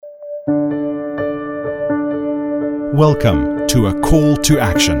Welcome to A Call to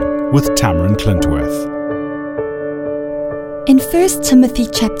Action with Tamarin Clintworth. In 1 Timothy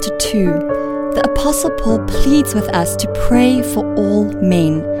chapter 2, the Apostle Paul pleads with us to pray for all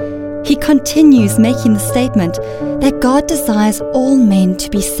men. He continues making the statement that God desires all men to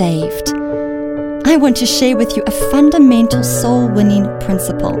be saved. I want to share with you a fundamental soul-winning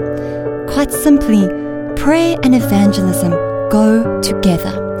principle. Quite simply, prayer and evangelism go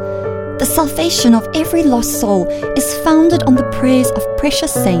together. The salvation of every lost soul is founded on the prayers of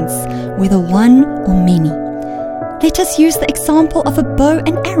precious saints, whether one or many. Let us use the example of a bow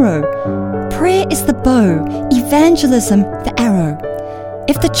and arrow. Prayer is the bow, evangelism the arrow.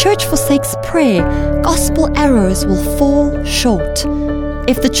 If the church forsakes prayer, gospel arrows will fall short.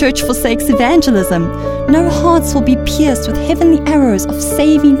 If the church forsakes evangelism, no hearts will be pierced with heavenly arrows of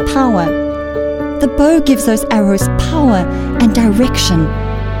saving power. The bow gives those arrows power and direction.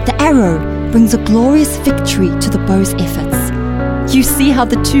 The arrow brings a glorious victory to the bow's efforts. You see how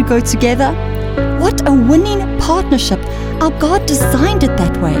the two go together? What a winning partnership! Our God designed it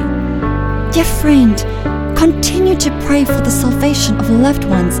that way. Dear friend, continue to pray for the salvation of loved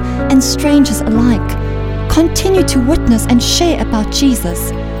ones and strangers alike. Continue to witness and share about Jesus.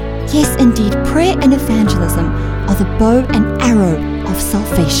 Yes, indeed, prayer and evangelism are the bow and arrow of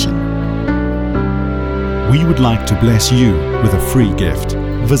salvation. We would like to bless you with a free gift.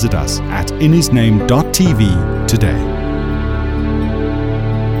 Visit us at inhisname.tv today.